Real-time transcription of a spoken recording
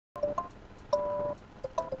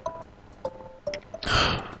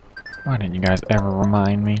Why didn't you guys ever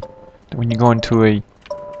remind me that when you go into a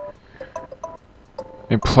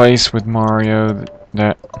place with Mario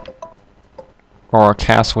that or a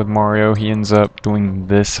castle with Mario, he ends up doing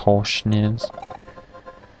this whole schniz.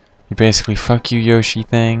 You basically fuck you Yoshi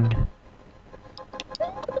thing.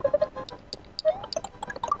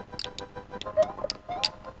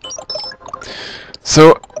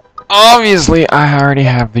 So obviously I already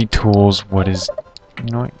have the tools. What is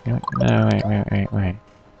no, wait.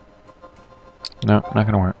 No, not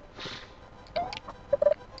gonna work.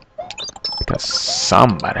 Because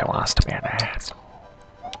somebody wants to be an asshole.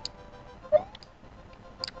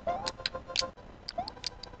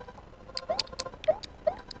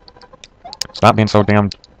 Stop being so damn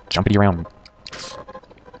jumpity around.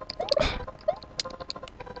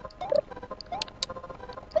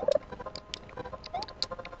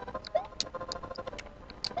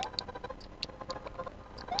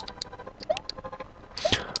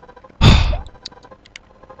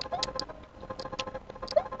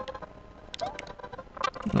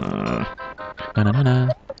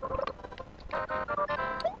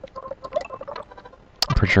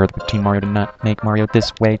 I'm pretty sure that Team Mario did not make Mario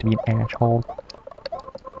this way to be an asshole.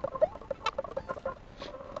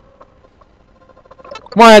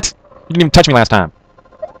 What? You didn't even touch me last time.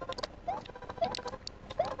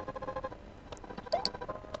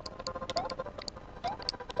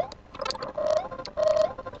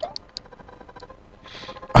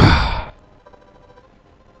 Ugh.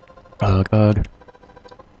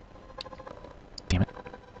 Damn it.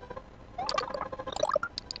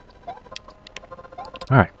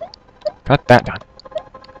 Alright. Got that done.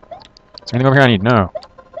 Is there anything over here I need? No.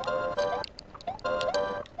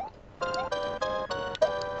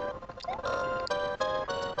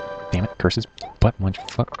 Damn it. Curses. Butt munch.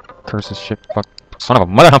 Fuck. Curses. Shit. Fuck. Son of a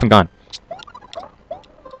mother humping gun.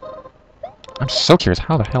 I'm so curious.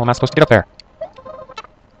 How the hell am I supposed to get up there?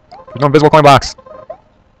 There's no invisible coin box.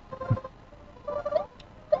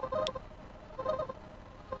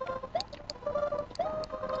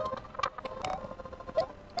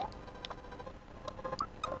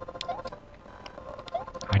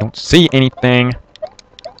 I don't see anything.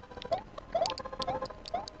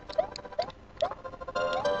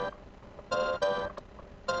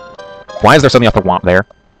 Why is there suddenly a womp there?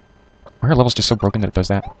 Are your levels just so broken that it does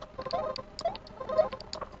that?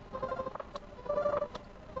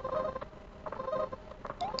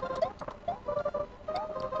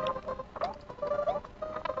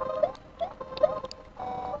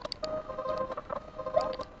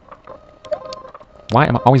 Why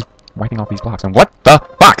am I always wiping off these blocks? And what the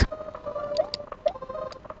fuck?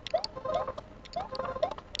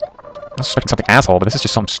 I was expecting something asshole, but this is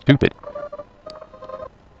just something stupid.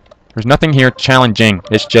 There's nothing here challenging.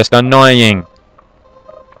 It's just annoying.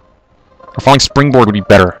 A falling springboard would be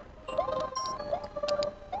better.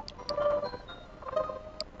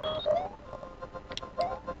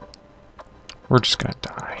 We're just gonna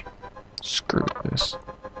die. Screw this.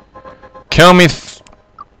 Kill me.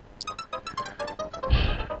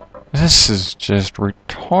 This is just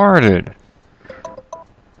retarded.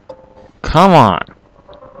 Come on.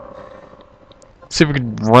 Let's see if we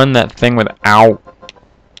can run that thing without.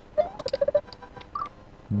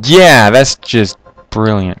 Yeah, that's just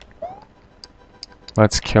brilliant.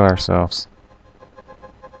 Let's kill ourselves.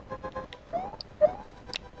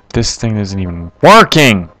 This thing isn't even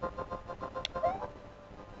working!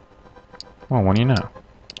 Well, what do you know?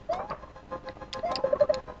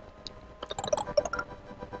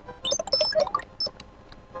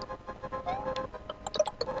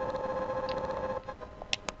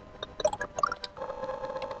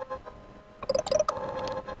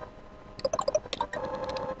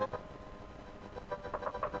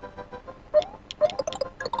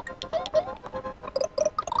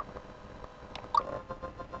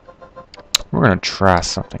 We're gonna try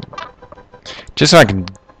something. Just so I can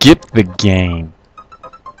get the game.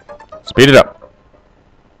 Speed it up.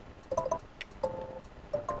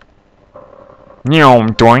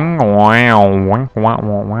 Doing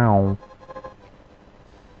wow.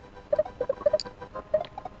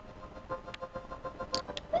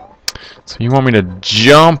 So you want me to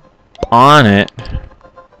jump on it?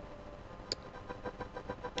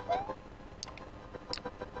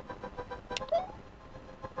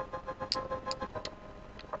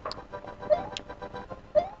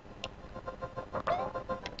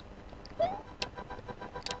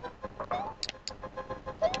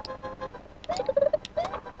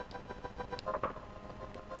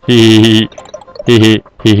 Hee hee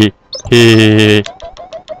hee hee.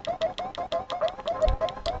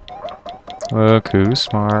 Look who's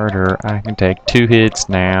smarter. I can take 2 hits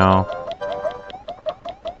now.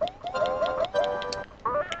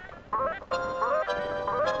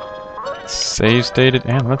 Save stated,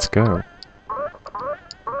 and let's go.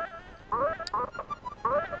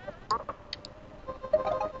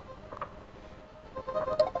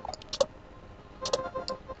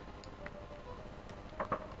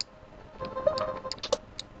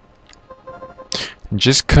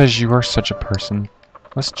 Just cause you are such a person,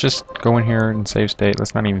 let's just go in here and save state.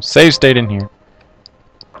 Let's not even save state in here.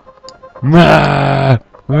 Rah!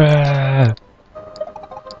 Rah!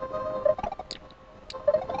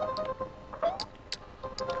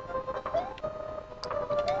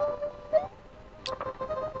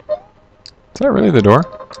 Is that really the door?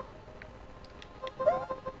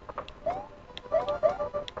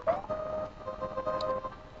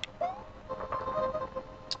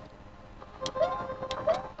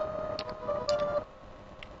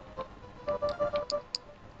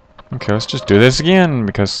 Okay, let's just do this again,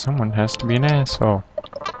 because someone has to be an asshole.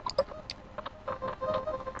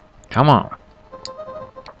 Come on.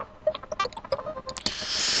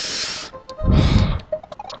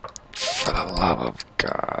 For the love of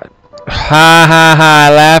God. Ha ha ha,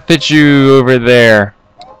 I laugh at you over there.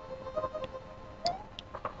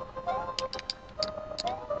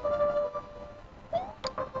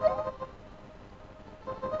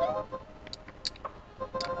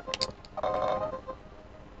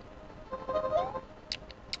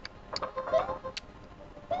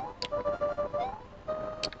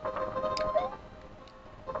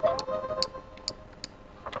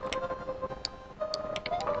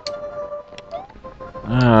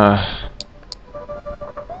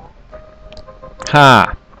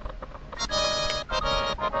 Ha!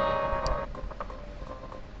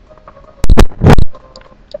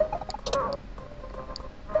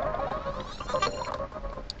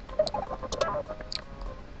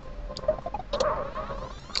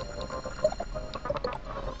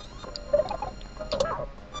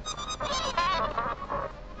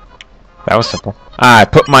 That was simple. I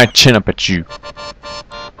put my chin up at you.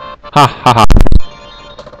 Ha ha ha.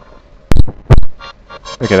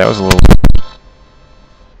 Okay, that was a little...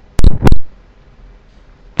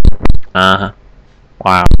 Uh-huh.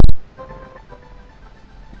 Wow.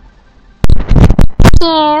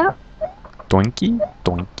 Doinky,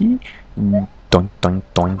 doinky, doink, doink,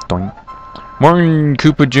 doink, doink. Morton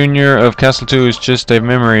Koopa Jr. of Castle 2 is just a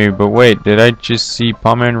memory, but wait, did I just see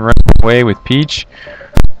Palman run away with Peach?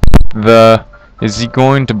 Is he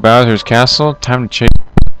going to Bowser's castle? Time to chase.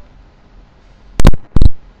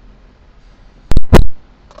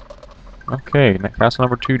 Okay, castle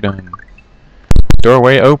number 2 done.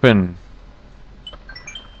 Doorway open.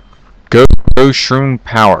 Go shroom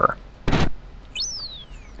power.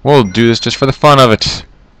 We'll do this just for the fun of it.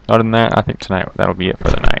 Other than that, I think tonight that'll be it for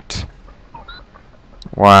the night.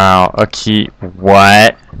 Wow, a key.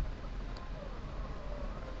 What?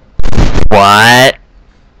 What?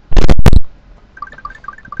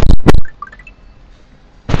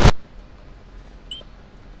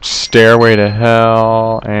 Stairway to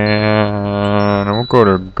Hell, and we'll go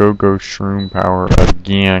to Go Shroom Power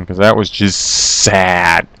again, because that was just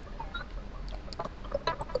sad.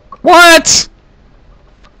 What?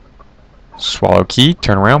 Swallow key,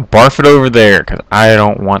 turn around, barf it over there, because I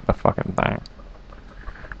don't want the fucking thing.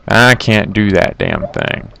 I can't do that damn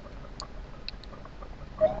thing.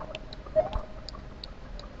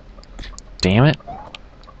 Damn it.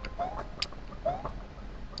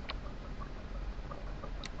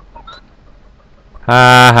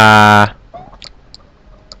 Ha ha.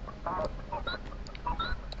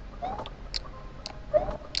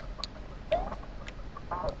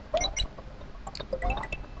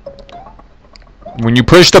 When you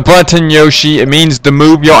push the button, Yoshi, it means to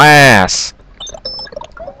move your ass.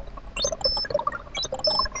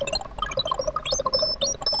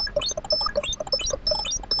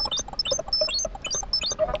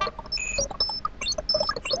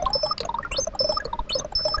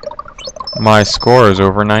 My score is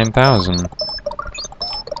over 9,000.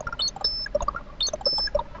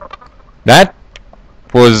 That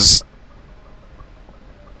was...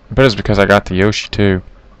 I bet it's because I got the Yoshi too.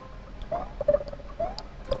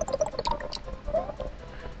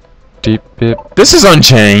 Deep bip. This is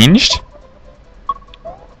unchanged!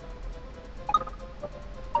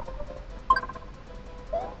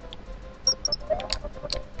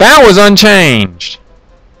 That was unchanged!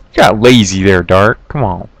 You got lazy there, Dart. Come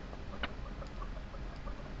on.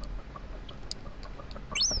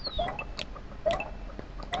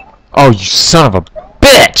 Oh, you son of a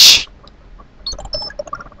bitch!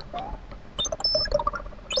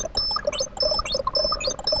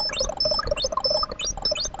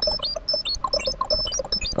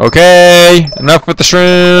 Okay, enough with the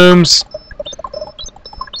shrooms.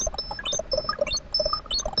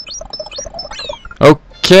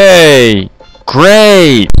 Okay.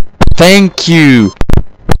 Great. Thank you.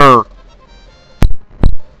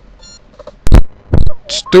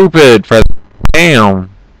 Stupid for damn.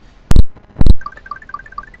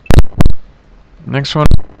 Next one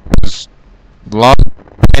is Lost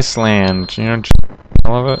Iceland. You know, just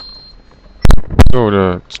all of it. Go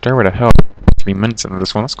to Stairway to Hell. 3 minutes into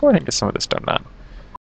this one. Let's go ahead and get some of this stuff done.